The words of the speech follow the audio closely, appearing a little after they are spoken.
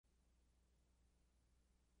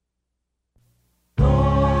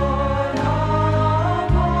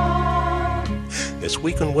This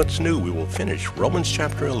week on What's New, we will finish Romans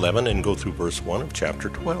chapter 11 and go through verse 1 of chapter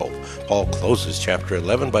 12. Paul closes chapter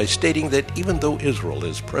 11 by stating that even though Israel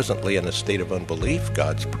is presently in a state of unbelief,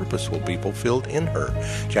 God's purpose will be fulfilled in her.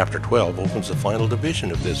 Chapter 12 opens the final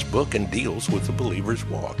division of this book and deals with the believer's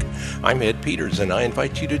walk. I'm Ed Peters, and I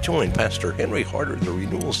invite you to join Pastor Henry Harder, the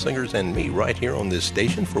Renewal Singers, and me right here on this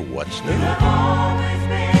station for What's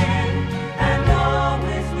New.